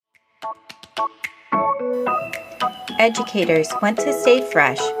Educators want to stay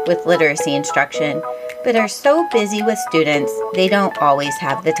fresh with literacy instruction, but are so busy with students they don't always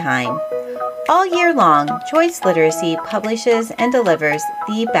have the time. All year long, Choice Literacy publishes and delivers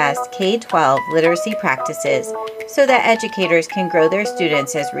the best K-12 literacy practices so that educators can grow their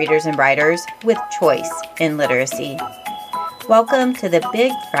students as readers and writers with choice in literacy. Welcome to the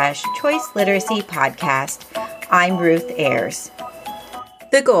Big Fresh Choice Literacy Podcast. I'm Ruth Ayers.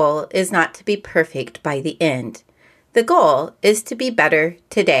 The goal is not to be perfect by the end. The goal is to be better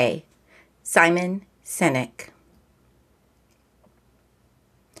today. Simon Sinek.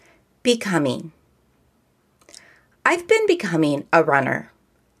 Becoming. I've been becoming a runner.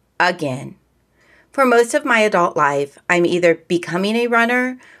 Again. For most of my adult life, I'm either becoming a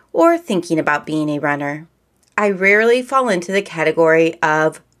runner or thinking about being a runner. I rarely fall into the category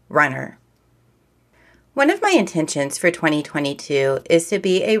of runner. One of my intentions for 2022 is to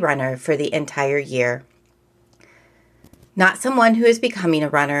be a runner for the entire year. Not someone who is becoming a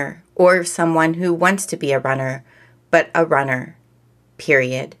runner or someone who wants to be a runner, but a runner,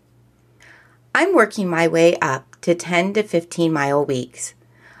 period. I'm working my way up to 10 to 15 mile weeks.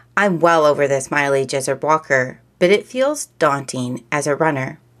 I'm well over this mileage as a walker, but it feels daunting as a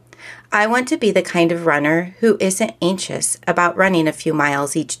runner. I want to be the kind of runner who isn't anxious about running a few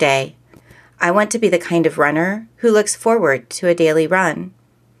miles each day. I want to be the kind of runner who looks forward to a daily run.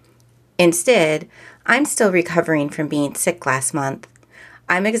 Instead, I'm still recovering from being sick last month.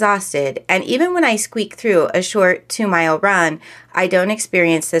 I'm exhausted, and even when I squeak through a short 2-mile run, I don't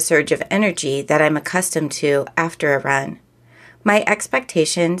experience the surge of energy that I'm accustomed to after a run. My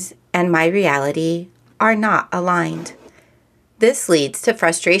expectations and my reality are not aligned. This leads to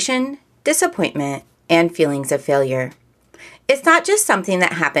frustration, disappointment, and feelings of failure. It's not just something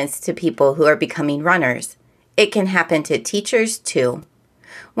that happens to people who are becoming runners. It can happen to teachers too.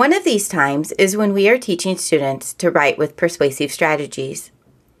 One of these times is when we are teaching students to write with persuasive strategies.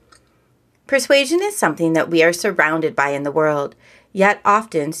 Persuasion is something that we are surrounded by in the world, yet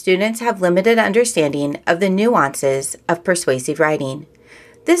often students have limited understanding of the nuances of persuasive writing.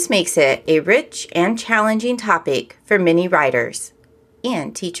 This makes it a rich and challenging topic for many writers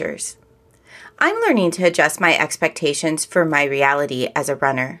and teachers. I'm learning to adjust my expectations for my reality as a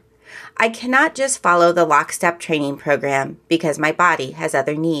runner. I cannot just follow the lockstep training program because my body has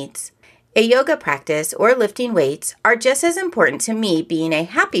other needs. A yoga practice or lifting weights are just as important to me being a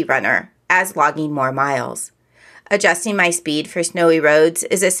happy runner as logging more miles. Adjusting my speed for snowy roads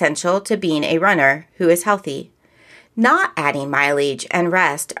is essential to being a runner who is healthy. Not adding mileage and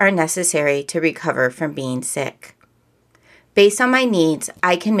rest are necessary to recover from being sick. Based on my needs,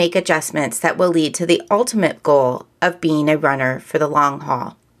 I can make adjustments that will lead to the ultimate goal of being a runner for the long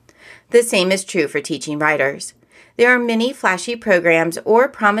haul. The same is true for teaching writers. There are many flashy programs or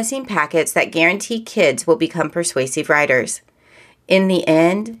promising packets that guarantee kids will become persuasive writers. In the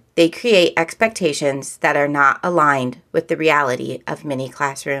end, they create expectations that are not aligned with the reality of many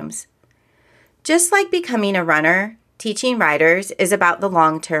classrooms. Just like becoming a runner, teaching writers is about the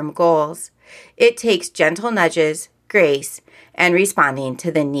long-term goals. It takes gentle nudges, grace, and responding to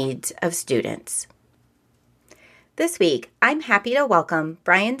the needs of students. This week, I'm happy to welcome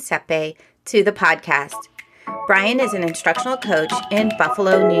Brian Sepe to the podcast. Brian is an instructional coach in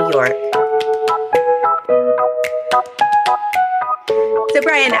Buffalo, New York. So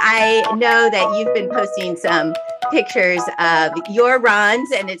Brian, I know that you've been posting some pictures of your runs,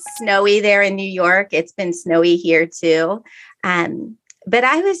 and it's snowy there in New York. It's been snowy here too. But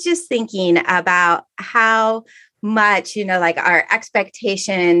I was just thinking about how much, like our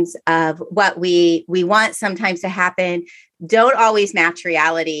expectations of what we want sometimes to happen don't always match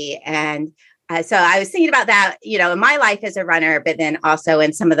reality. And so I was thinking about that, in my life as a runner, but then also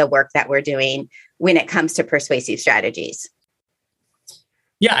in some of the work that we're doing when it comes to persuasive strategies.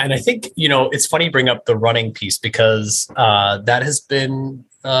 Yeah. And I think, it's funny you bring up the running piece because that has been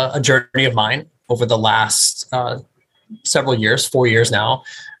a journey of mine over the last several years, 4 years now,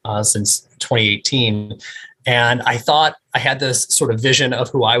 since 2018. And I thought I had this sort of vision of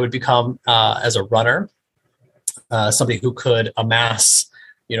who I would become as a runner, somebody who could amass,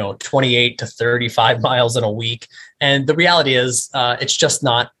 28 to 35 miles in a week. And the reality is it's just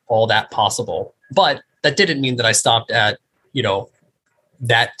not all that possible. But that didn't mean that I stopped at,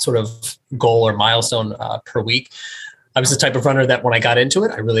 that sort of goal or milestone per week. I was the type of runner that when I got into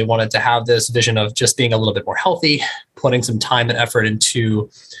it, I really wanted to have this vision of just being a little bit more healthy, putting some time and effort into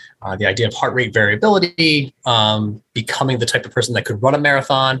the idea of heart rate variability, becoming the type of person that could run a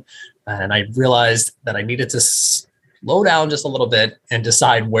marathon. And I realized that I needed to slow down just a little bit and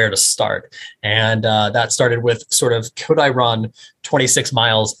decide where to start. And that started with sort of, could I run 26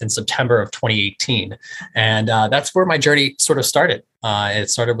 miles in September of 2018? And that's where my journey sort of started. It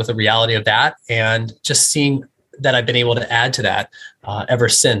started with the reality of that and just seeing that I've been able to add to that ever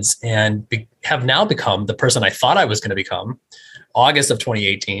since, and have now become the person I thought I was going to become August of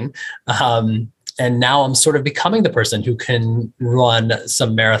 2018. And now I'm sort of becoming the person who can run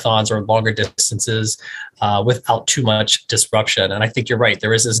some marathons or longer distances without too much disruption. And I think you're right.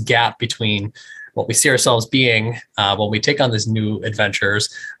 There is this gap between what we see ourselves being when we take on these new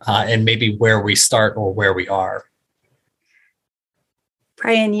adventures and maybe where we start or where we are.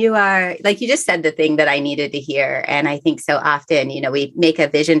 Brian, you are, like you just said, the thing that I needed to hear. And I think so often, we make a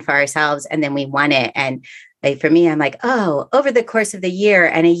vision for ourselves and then we want it. And like for me, I'm like, oh, over the course of the year,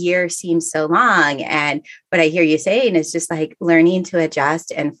 and a year seems so long. And what I hear you saying is just like learning to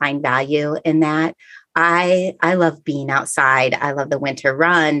adjust and find value in that. I love being outside. I love the winter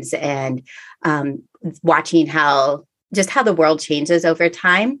runs and watching how the world changes over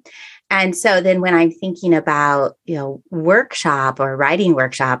time. And so then when I'm thinking about, workshop or writing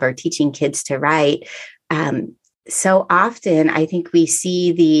workshop or teaching kids to write, so often I think we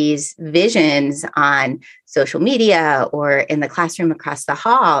see these visions on social media or in the classroom across the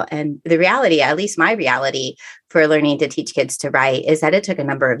hall. And the reality, at least my reality for learning to teach kids to write, is that it took a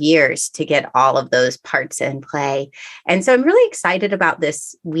number of years to get all of those parts in play. And so I'm really excited about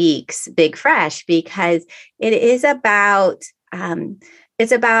this week's Big Fresh because it is about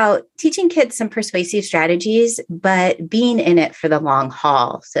it's about teaching kids some persuasive strategies, but being in it for the long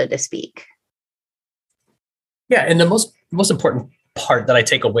haul, so to speak. Yeah, and the most important part that I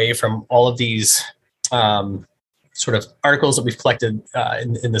take away from all of these sort of articles that we've collected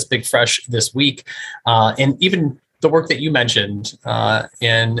in this Big Fresh this week, and even the work that you mentioned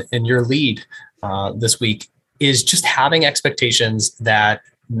in your lead this week, is just having expectations that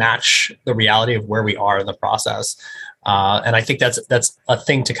match the reality of where we are in the process. And I think that's a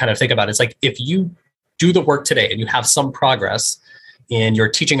thing to kind of think about. It's like, if you do the work today and you have some progress in your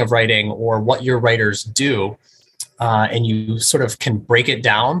teaching of writing or what your writers do, and you sort of can break it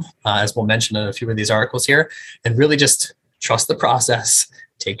down, as we'll mention in a few of these articles here, and really just trust the process,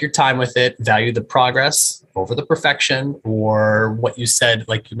 take your time with it, value the progress over the perfection, or what you said,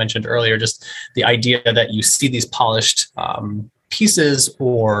 like you mentioned earlier, just the idea that you see these polished pieces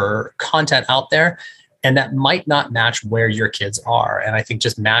or content out there, and that might not match where your kids are. And I think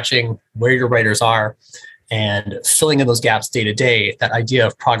just matching where your writers are and filling in those gaps day to day, that idea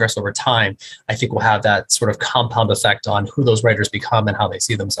of progress over time, I think will have that sort of compound effect on who those writers become and how they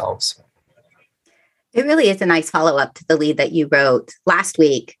see themselves. It really is a nice follow-up to the lead that you wrote last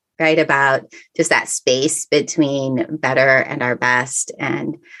week, right? About just that space between better and our best.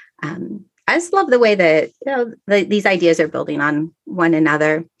 And I just love the way that these ideas are building on one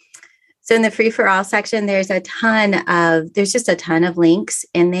another. So in the free for all section, there's just a ton of links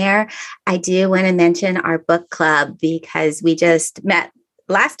in there. I do want to mention our book club because we just met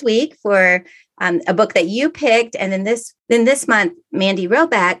last week for a book that you picked. And then this month, Mandy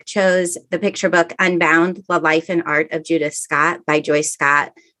Roback chose the picture book Unbound: The Life and Art of Judith Scott by Joyce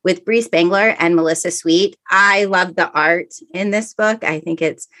Scott with Bree Spangler and Melissa Sweet. I love the art in this book. I think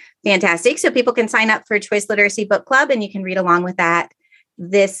it's fantastic. So people can sign up for Choice Literacy Book Club and you can read along with that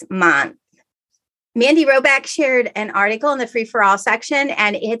this month. Mandy Roback shared an article in the free for all section,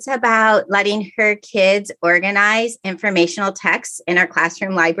 and it's about letting her kids organize informational texts in our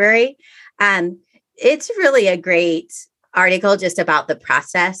classroom library. It's really a great article just about the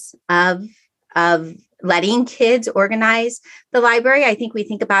process of letting kids organize the library. I think we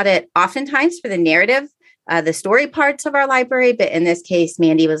think about it oftentimes for the narrative, the story parts of our library, but in this case,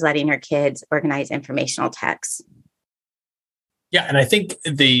 Mandy was letting her kids organize informational texts. Yeah, and I think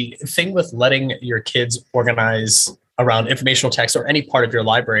the thing with letting your kids organize around informational text or any part of your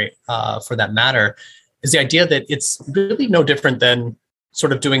library, for that matter, is the idea that it's really no different than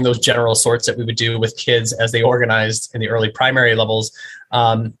sort of doing those general sorts that we would do with kids as they organized in the early primary levels.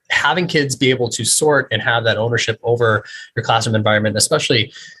 Having kids be able to sort and have that ownership over your classroom environment,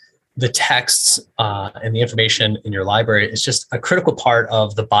 especially the texts and the information in your library, is just a critical part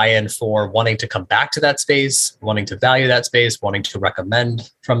of the buy-in for wanting to come back to that space, wanting to value that space, wanting to recommend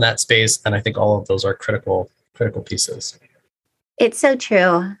from that space. And I think all of those are critical pieces. It's so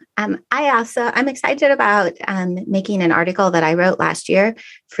true. I'm excited about making an article that I wrote last year,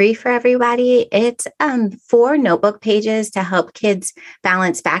 free for everybody. It's 4 notebook pages to help kids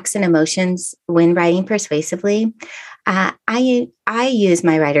balance facts and emotions when writing persuasively. I use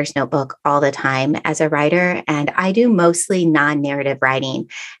my writer's notebook all the time as a writer, and I do mostly non-narrative writing.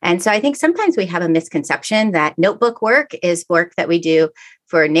 And so I think sometimes we have a misconception that notebook work is work that we do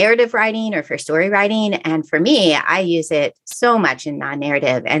for narrative writing or for story writing. And for me, I use it so much in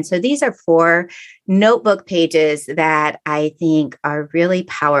non-narrative. And so these are 4 notebook pages that I think are really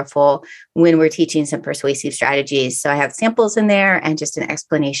powerful when we're teaching some persuasive strategies. So I have samples in there and just an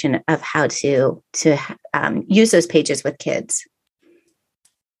explanation of how to use those pages with kids.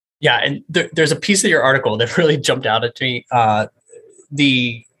 Yeah, and there's a piece of your article that really jumped out at me.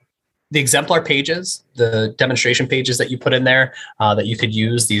 The exemplar pages, the demonstration pages that you put in there, that you could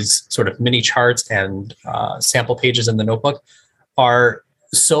use, these sort of mini charts and sample pages in the notebook, are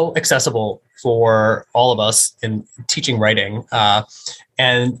so accessible for all of us in teaching writing.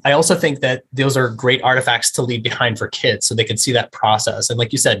 And I also think that those are great artifacts to leave behind for kids so they can see that process. And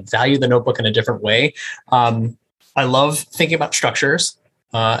like you said, value the notebook in a different way. I love thinking about structures,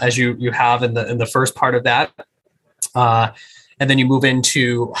 as you have in the first part of that. And then you move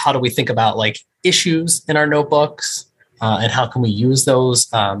into how do we think about like issues in our notebooks, and how can we use those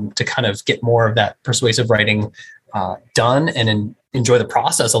to kind of get more of that persuasive writing done and enjoy the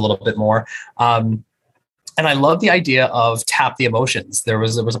process a little bit more. And I love the idea of tap the emotions. There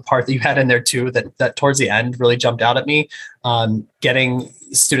was a part that you had in there too that towards the end really jumped out at me, getting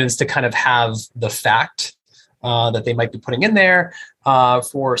students to kind of have the fact that they might be putting in there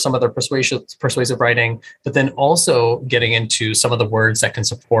for some of their persuasive writing, but then also getting into some of the words that can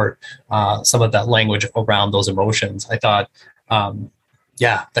support some of that language around those emotions. I thought,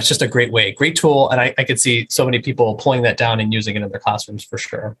 that's just a great tool. And I could see so many people pulling that down and using it in their classrooms for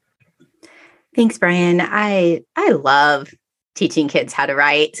sure. Thanks, Brian. I love teaching kids how to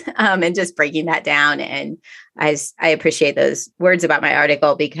write and just breaking that down. And I appreciate those words about my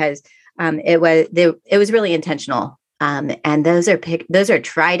article because it was really intentional. And those are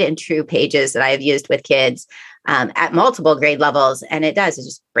tried and true pages that I have used with kids at multiple grade levels. And it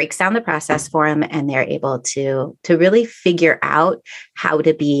just breaks down the process for them. And they're able to really figure out how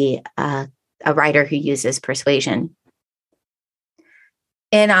to be a writer who uses persuasion.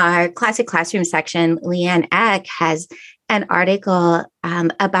 In our Classic Classroom section, Leanne Eck has an article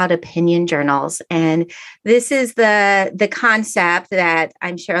about opinion journals. And this is the concept that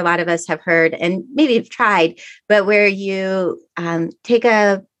I'm sure a lot of us have heard and maybe have tried, but where you take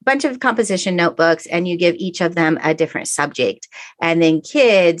a bunch of composition notebooks and you give each of them a different subject. And then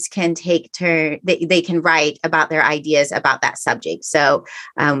kids can take turn, they can write about their ideas about that subject. So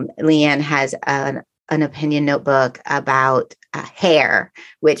Leanne has an opinion notebook about hair,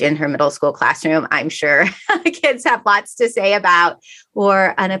 which in her middle school classroom, I'm sure kids have lots to say about,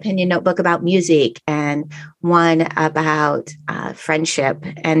 or an opinion notebook about music and one about friendship.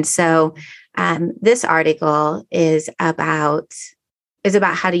 And so this article is about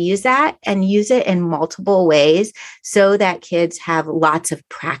how to use that and use it in multiple ways so that kids have lots of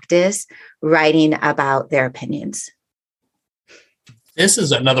practice writing about their opinions. This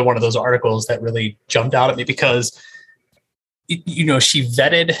is another one of those articles that really jumped out at me because, she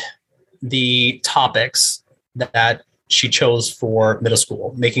vetted the topics that she chose for middle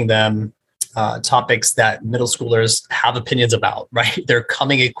school, making them topics that middle schoolers have opinions about, right? They're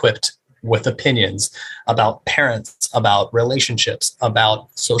coming equipped with opinions about parents, about relationships, about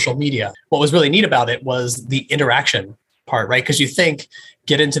social media. What was really neat about it was the interaction part, right? Because you think,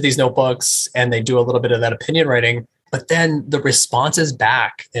 get into these notebooks and they do a little bit of that opinion writing, but then the responses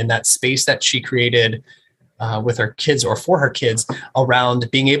back in that space that she created with her kids or for her kids around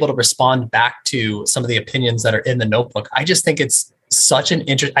being able to respond back to some of the opinions that are in the notebook. I just think it's such an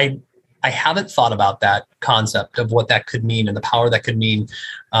interest. I haven't thought about that concept of what that could mean and the power that could mean,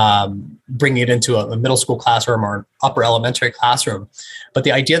 bringing it into a middle school classroom or an upper elementary classroom. But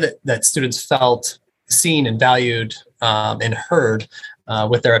the idea that students felt seen and valued and heard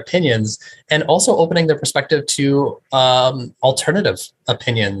with their opinions, and also opening their perspective to alternative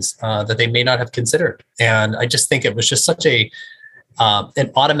opinions that they may not have considered. And I just think it was just such an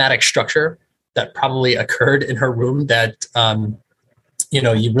automatic structure that probably occurred in her room that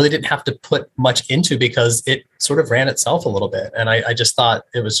you really didn't have to put much into because it sort of ran itself a little bit. And I just thought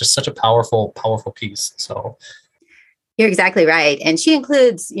it was just such a powerful piece. So you're exactly right. And she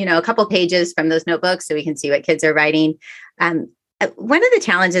includes, a couple pages from those notebooks so we can see what kids are writing. one of the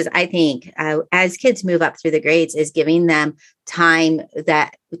challenges I think as kids move up through the grades is giving them time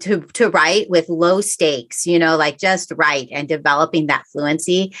that to write with low stakes, like just write and developing that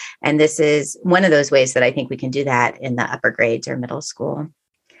fluency. And this is one of those ways that I think we can do that in the upper grades or middle school.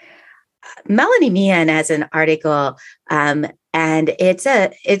 Melanie Meehan has an article, and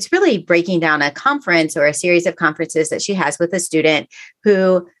it's really breaking down a conference or a series of conferences that she has with a student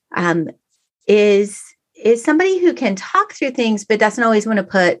who is somebody who can talk through things, but doesn't always want to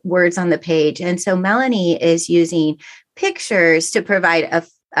put words on the page. And so Melanie is using pictures to provide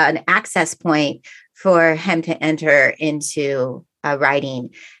an access point for him to enter into writing.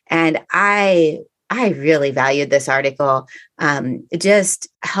 And I really valued this article, just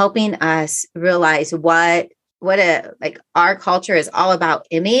helping us realize what our culture is all about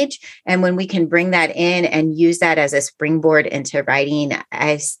image. And when we can bring that in and use that as a springboard into writing,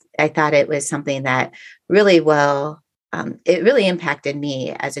 I thought it was something that really it really impacted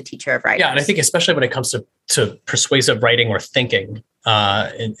me as a teacher of writing. Yeah. And I think especially when it comes to persuasive writing or thinking,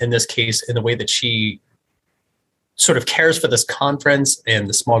 in this case, in the way that she sort of cares for this conference and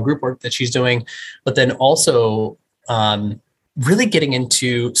the small group work that she's doing, but then also really getting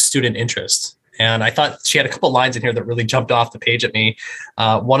into student interest. And I thought she had a couple of lines in here that really jumped off the page at me.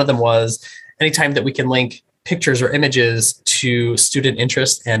 One of them was, anytime that we can link pictures or images to student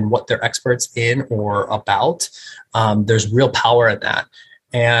interest and what they're experts in or about, there's real power in that.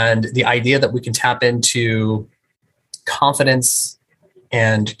 And the idea that we can tap into confidence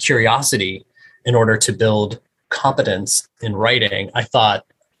and curiosity in order to build competence in writing, I thought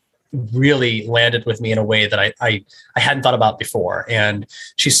really landed with me in a way that I hadn't thought about before. And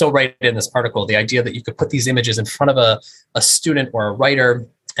she's so right in this article, the idea that you could put these images in front of a student or a writer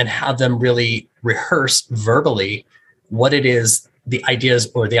and have them really rehearse verbally what it is, the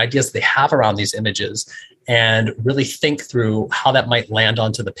ideas they have around these images, and really think through how that might land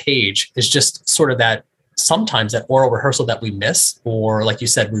onto the page is just sort of that, sometimes that oral rehearsal that we miss, or like you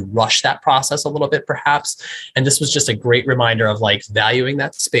said, we rush that process a little bit perhaps. And this was just a great reminder of like valuing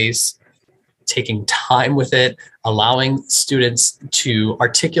that space, taking time with it, allowing students to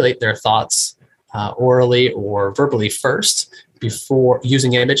articulate their thoughts orally or verbally first, before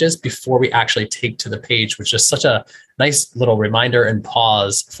using images, before we actually take to the page, which is such a nice little reminder and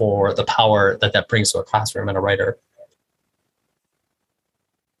pause for the power that brings to a classroom and a writer.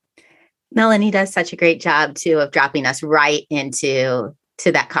 Melanie does such a great job too of dropping us right into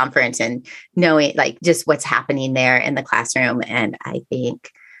that conference and knowing like just what's happening there in the classroom. And I think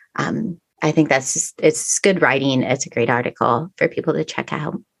it's good writing. It's a great article for people to check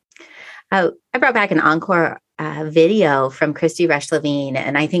out. I brought back an encore video from Christy Rush Levine.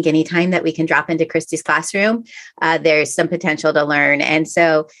 And I think anytime that we can drop into Christy's classroom, there's some potential to learn. And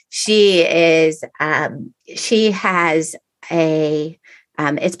so she has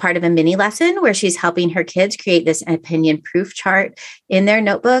it's part of a mini lesson where she's helping her kids create this opinion proof chart in their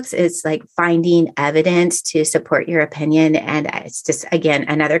notebooks. It's like finding evidence to support your opinion. And it's just, again,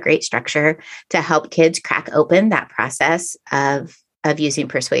 another great structure to help kids crack open that process of using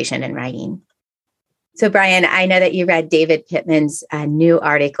persuasion in writing. So, Brian, I know that you read David Pittman's new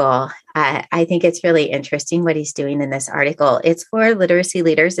article. I think it's really interesting what he's doing in this article. It's for literacy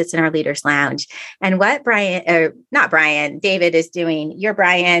leaders. It's in our Leaders Lounge. And what David is doing, you're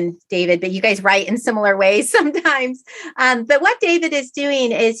Brian, David, but you guys write in similar ways sometimes. But what David is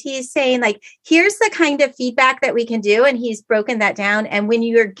doing is he's saying, like, here's the kind of feedback that we can do. And he's broken that down. And when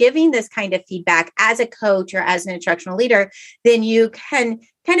you're giving this kind of feedback as a coach or as an instructional leader, then you can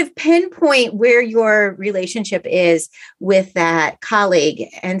kind of pinpoint where your relationship is with that colleague.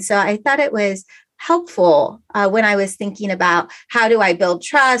 And so I thought it was helpful when I was thinking about how do I build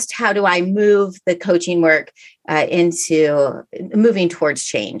trust? How do I move the coaching work into moving towards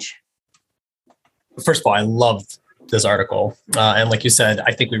change? First of all, I love this article. And like you said,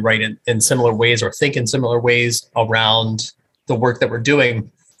 I think we write in similar ways or think in similar ways around the work that we're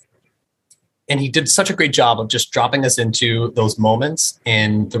doing. And he did such a great job of just dropping us into those moments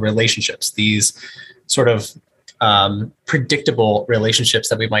in the relationships, these sort of predictable relationships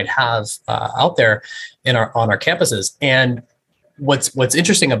that we might have out there on our campuses. And what's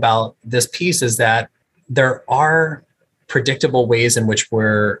interesting about this piece is that there are predictable ways in which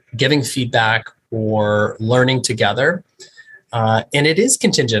we're giving feedback or learning together. And it is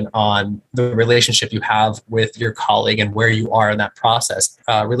contingent on the relationship you have with your colleague and where you are in that process.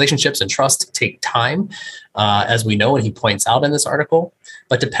 Relationships and trust take time, as we know, and he points out in this article.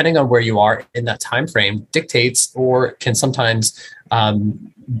 But depending on where you are in that time frame, dictates or can sometimes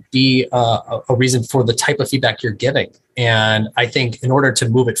be a reason for the type of feedback you're giving. And I think in order to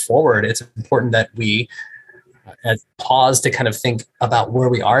move it forward, it's important that we a pause to kind of think about where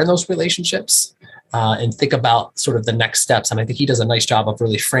we are in those relationships, and think about sort of the next steps. And I think he does a nice job of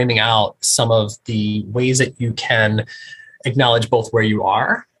really framing out some of the ways that you can acknowledge both where you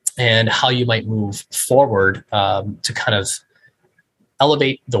are and how you might move forward, to kind of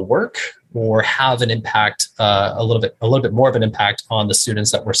elevate the work or have an impact, a little bit more of an impact on the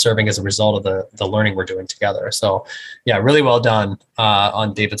students that we're serving as a result of the learning we're doing together. So yeah, really well done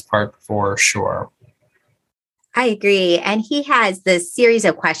on David's part for sure. I agree. And he has this series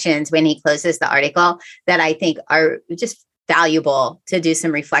of questions when he closes the article that I think are just valuable to do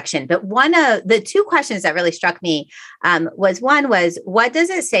some reflection. But one of the two questions that really struck me was what does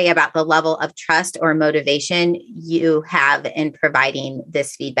it say about the level of trust or motivation you have in providing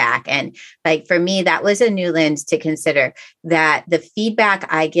this feedback? And like for me, that was a new lens to consider, that the feedback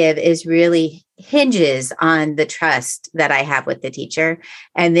I give is really hinges on the trust that I have with the teacher.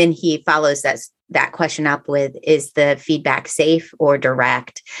 And then he follows that question up with, is the feedback safe or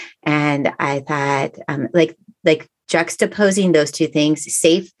direct? And I thought like juxtaposing those two things,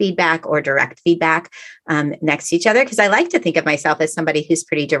 safe feedback or direct feedback, next to each other, because I like to think of myself as somebody who's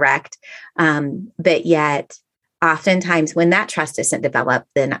pretty direct. But yet oftentimes when that trust isn't developed,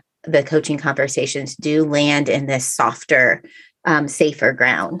 then the coaching conversations do land in this softer, safer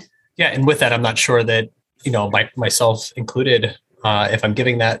ground. Yeah. And with that, I'm not sure that, myself included, if I'm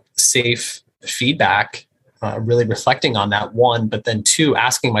giving that safe feedback, really reflecting on that, one, but then two,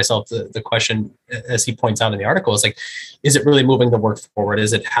 asking myself the question, as he points out in the article, is like, is it really moving the work forward?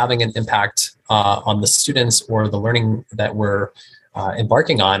 Is it having an impact on the students or the learning that we're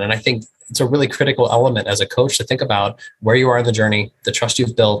embarking on? And I think it's a really critical element as a coach to think about where you are in the journey, the trust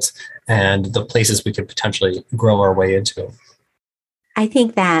you've built, and the places we could potentially grow our way into. I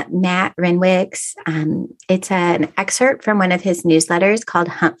think that Matt Renwick's, it's an excerpt from one of his newsletters called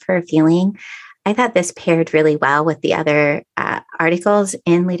Hunt for a Feeling. I thought this paired really well with the other articles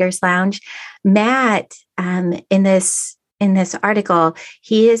in Leaders Lounge. Matt, in this article,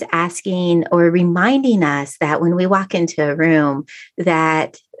 he is asking or reminding us that when we walk into a room,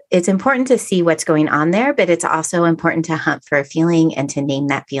 that it's important to see what's going on there, but it's also important to hunt for a feeling and to name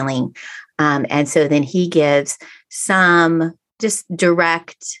that feeling. And so then he gives some just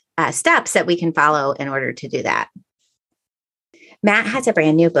direct steps that we can follow in order to do that. Matt has a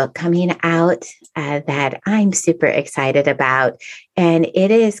brand new book coming out that I'm super excited about, and it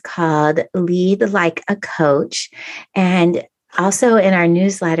is called Lead Like a Coach. And also in our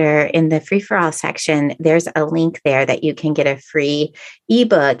newsletter, in the free for all section, there's a link there that you can get a free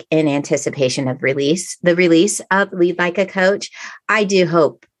ebook in anticipation of the release of Lead Like a Coach. I do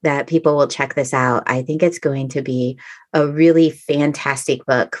hope that people will check this out. I think it's going to be a really fantastic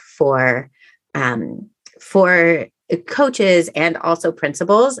book for coaches and also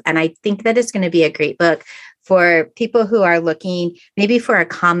principals. And I think that it's going to be a great book for people who are looking maybe for a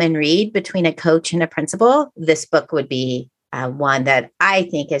common read between a coach and a principal. This book would be one that I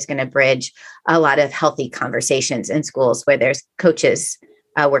think is going to bridge a lot of healthy conversations in schools where there's coaches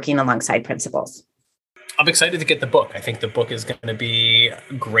working alongside principals. I'm excited to get the book. I think the book is going to be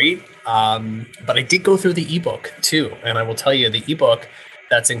great. But I did go through the ebook too. And I will tell you, the ebook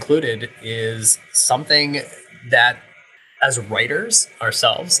that's included is something that, as writers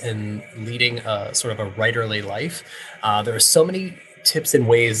ourselves and leading a sort of a writerly life, there are so many tips and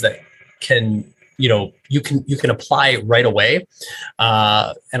ways that you can apply right away.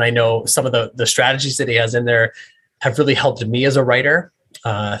 And I know some of the strategies that he has in there have really helped me as a writer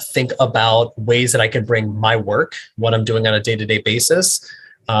think about ways that I can bring my work, what I'm doing on a day-to-day basis,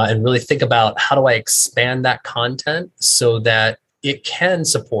 and really think about how do I expand that content so that it can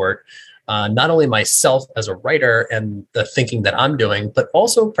support not only myself as a writer and the thinking that I'm doing, but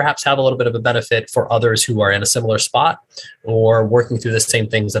also perhaps have a little bit of a benefit for others who are in a similar spot or working through the same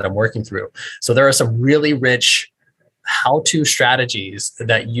things that I'm working through. So there are some really rich how-to strategies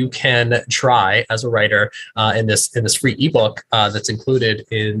that you can try as a writer in this free ebook that's included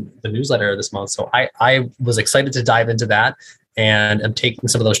in the newsletter this month. So I was excited to dive into that, and I'm taking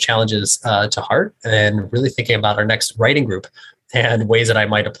some of those challenges to heart and really thinking about our next writing group and ways that I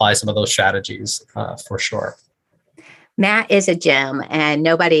might apply some of those strategies for sure. Matt is a gem, and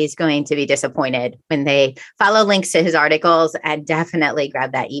nobody's going to be disappointed when they follow links to his articles, and definitely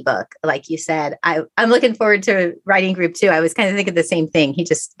grab that ebook. Like you said, I'm looking forward to writing group too. I was kind of thinking the same thing. He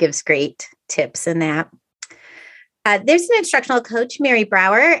just gives great tips in that. There's an instructional coach, Mary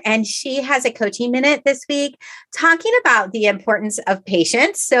Brower, and she has a coaching minute this week talking about the importance of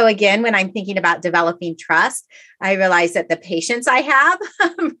patience. So again, when I'm thinking about developing trust, I realized that the patience I have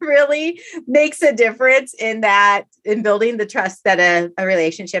really makes a difference in building the trust that a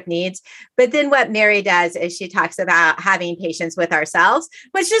relationship needs. But then what Mary does is she talks about having patience with ourselves,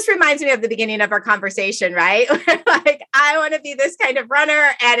 which just reminds me of the beginning of our conversation, right? Like, I want to be this kind of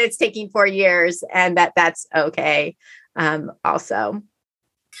runner and it's taking 4 years, and that's okay. Also.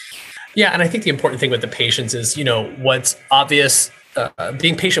 Yeah. And I think the important thing with the patience is, what's obvious,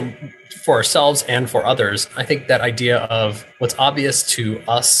 being patient for ourselves and for others. I think that idea of what's obvious to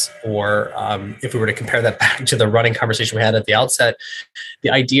us, or if we were to compare that back to the running conversation we had at the outset,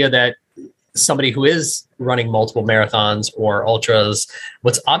 the idea that somebody who is running multiple marathons or ultras,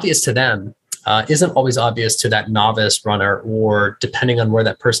 what's obvious to them isn't always obvious to that novice runner, or depending on where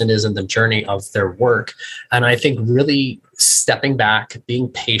that person is in the journey of their work. And I think really stepping back, being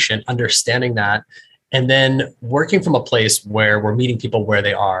patient, understanding that, and then working from a place where we're meeting people where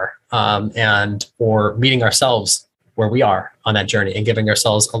they are, or meeting ourselves where we are on that journey, and giving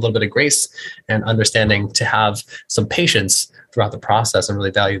ourselves a little bit of grace and understanding to have some patience throughout the process and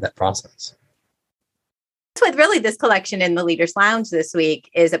really value that process. That's what really this collection in the Leaders Lounge this week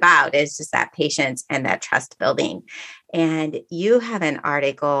is about, is just that patience and that trust building. And you have an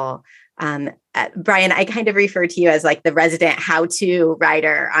article, Brian, I kind of refer to you as like the resident how-to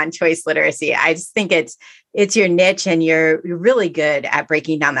writer on choice literacy. I just think it's your niche, and you're really good at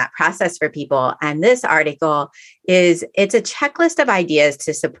breaking down that process for people. And this article it's a checklist of ideas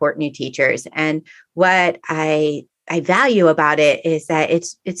to support new teachers. And what I value about it is that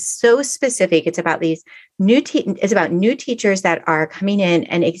it's so specific. It's about these it's about new teachers that are coming in,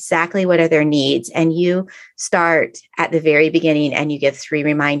 and exactly what are their needs. And you start at the very beginning and you give 3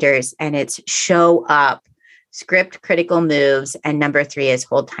 reminders, and it's show up, script critical moves, and number 3 is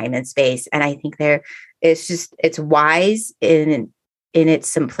hold time and space. And I think it's wise in its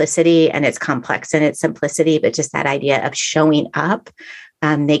simplicity, and it's complex in its simplicity, but just that idea of showing up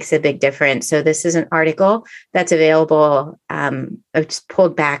makes a big difference. So this is an article that's available. I just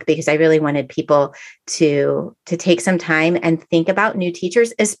pulled back because I really wanted people to take some time and think about new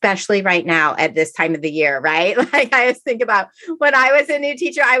teachers, especially right now at this time of the year, right? Like, I just think about when I was a new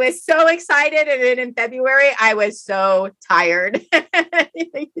teacher, I was so excited. And then in February, I was so tired.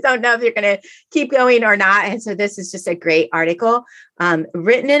 You don't know if you're going to keep going or not. And so this is just a great article,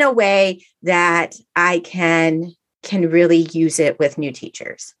 written in a way that I can really use it with new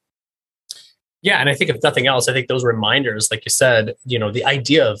teachers. Yeah. And I think if nothing else, I think those reminders, like you said, the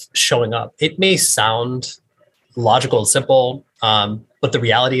idea of showing up, it may sound logical and simple, but the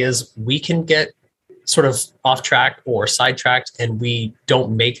reality is we can get sort of off track or sidetracked, and we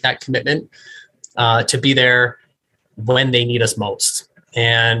don't make that commitment to be there when they need us most.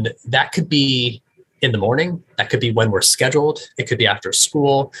 And that could be in the morning, that could be when we're scheduled, it could be after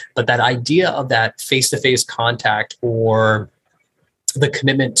school, but that idea of that face-to-face contact, or the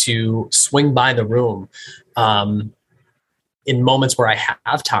commitment to swing by the room in moments where I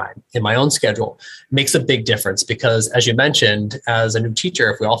have time in my own schedule, makes a big difference. Because as you mentioned, as a new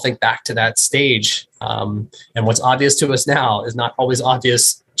teacher, if we all think back to that stage, and what's obvious to us now is not always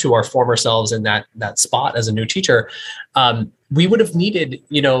obvious to our former selves in that spot as a new teacher, we would have needed,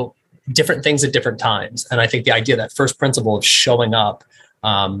 different things at different times. And I think the idea, that first principle of showing up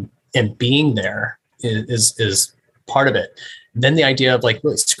and being there is part of it. Then the idea of like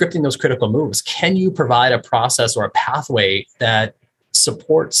really scripting those critical moves. Can you provide a process or a pathway that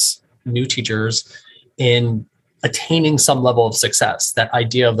supports new teachers in attaining some level of success? That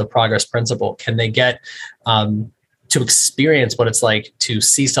idea of the progress principle. Can they get to experience what it's like to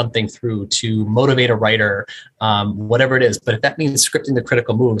see something through, to motivate a writer, whatever it is. But if that means scripting the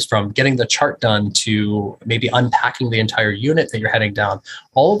critical moves, from getting the chart done to maybe unpacking the entire unit that you're heading down,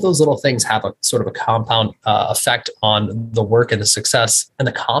 all of those little things have a sort of a compound effect on the work and the success and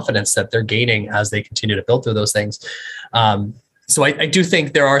the confidence that they're gaining as they continue to build through those things. So I do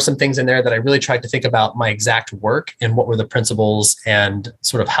think there are some things in there that I really tried to think about my exact work and what were the principles and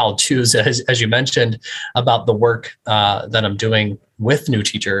sort of how-tos, as you mentioned, about the work that I'm doing with new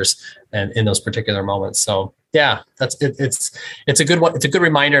teachers and in those particular moments. So yeah, it's a good one. It's a good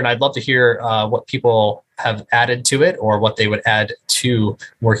reminder, and I'd love to hear what people have added to it or what they would add to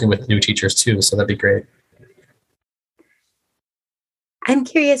working with new teachers too. So that'd be great. I'm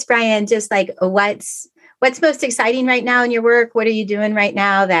curious, Brian, just like what's most exciting right now in your work? What are you doing right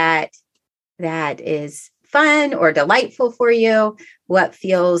now that is fun or delightful for you? What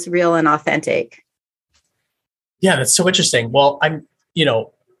feels real and authentic? Yeah, that's so interesting. Well, I'm,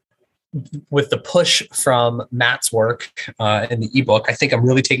 with the push from Matt's work in the ebook, I think I'm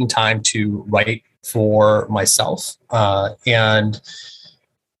really taking time to write for myself. And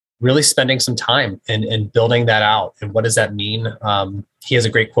really spending some time and building that out. And what does that mean? He has a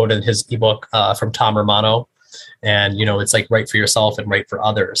great quote in his ebook from Tom Romano. And, it's like write for yourself and write for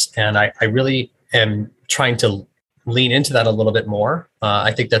others. And I really am trying to lean into that a little bit more.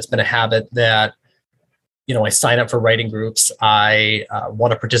 I think that's been a habit that, I sign up for writing groups. I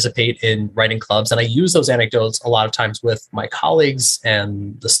want to participate in writing clubs. And I use those anecdotes a lot of times with my colleagues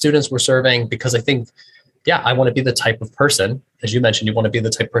and the students we're serving, because I think, I want to be the type of person, as you mentioned, you want to be the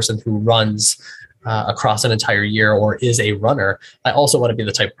type of person who runs across an entire year or is a runner. I also want to be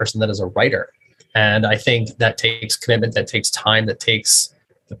the type of person that is a writer. And I think that takes commitment, that takes time, that takes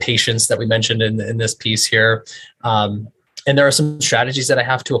the patience that we mentioned in this piece here. And there are some strategies that I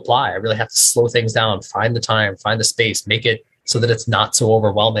have to apply. I really have to slow things down, find the time, find the space, make it so that it's not so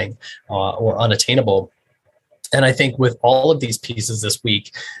overwhelming or unattainable. And I think with all of these pieces this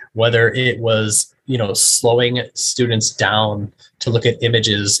week, whether it was, slowing students down to look at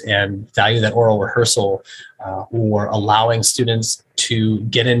images and value that oral rehearsal, or allowing students to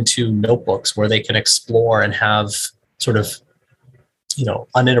get into notebooks where they can explore and have sort of,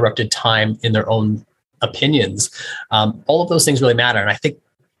 uninterrupted time in their own opinions. All of those things really matter. And I think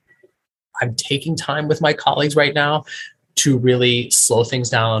I'm taking time with my colleagues right now to really slow things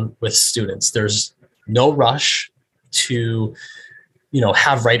down with students. There's no rush to,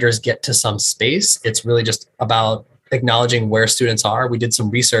 have writers get to some space. It's really just about acknowledging where students are. We did some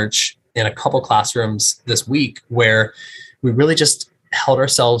research in a couple classrooms this week where we really just held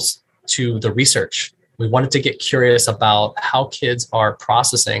ourselves to the research. We wanted to get curious about how kids are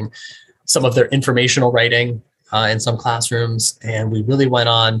processing some of their informational writing in some classrooms. And we really went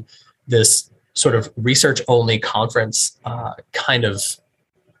on this sort of research only conference kind of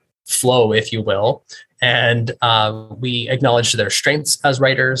flow, if you will. And we acknowledged their strengths as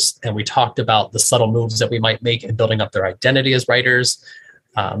writers. And we talked about the subtle moves that we might make in building up their identity as writers,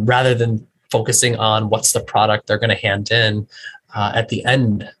 rather than focusing on what's the product they're going to hand in at the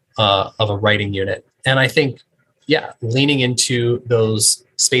end of a writing unit. And I think, leaning into those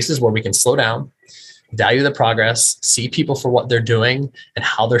spaces where we can slow down, value the progress, see people for what they're doing and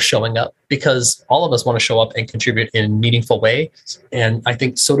how they're showing up, because all of us want to show up and contribute in meaningful ways. And I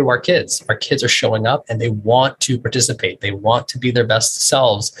think so do our kids. Our kids are showing up and they want to participate. They want to be their best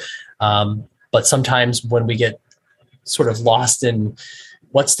selves. But sometimes when we get sort of lost in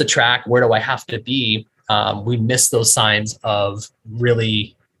what's the track, where do I have to be, we miss those signs of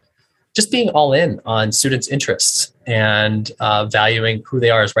really just being all in on students' interests and valuing who they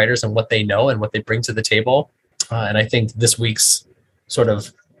are as writers and what they know and what they bring to the table. And I think this week's sort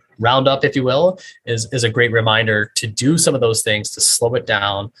of roundup, if you will, is a great reminder to do some of those things, to slow it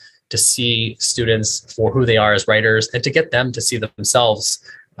down, to see students for who they are as writers, and to get them to see themselves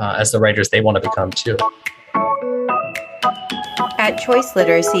as the writers they want to become too. At Choice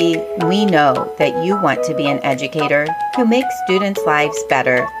Literacy, we know that you want to be an educator who makes students' lives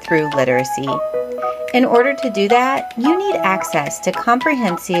better through literacy. In order to do that, you need access to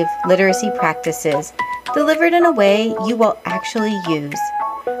comprehensive literacy practices delivered in a way you will actually use.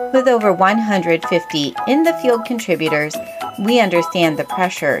 With over 150 in-the-field contributors, we understand the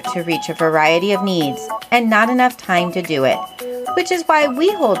pressure to reach a variety of needs and not enough time to do it, which is why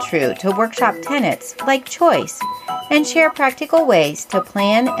we hold true to workshop tenets like choice and share practical ways to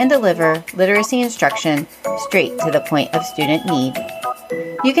plan and deliver literacy instruction straight to the point of student need.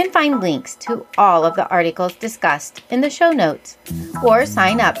 You can find links to all of the articles discussed in the show notes, or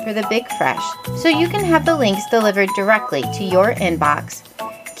sign up for the Big Fresh so you can have the links delivered directly to your inbox.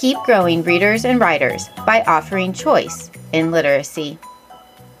 Keep growing readers and writers by offering choice in literacy.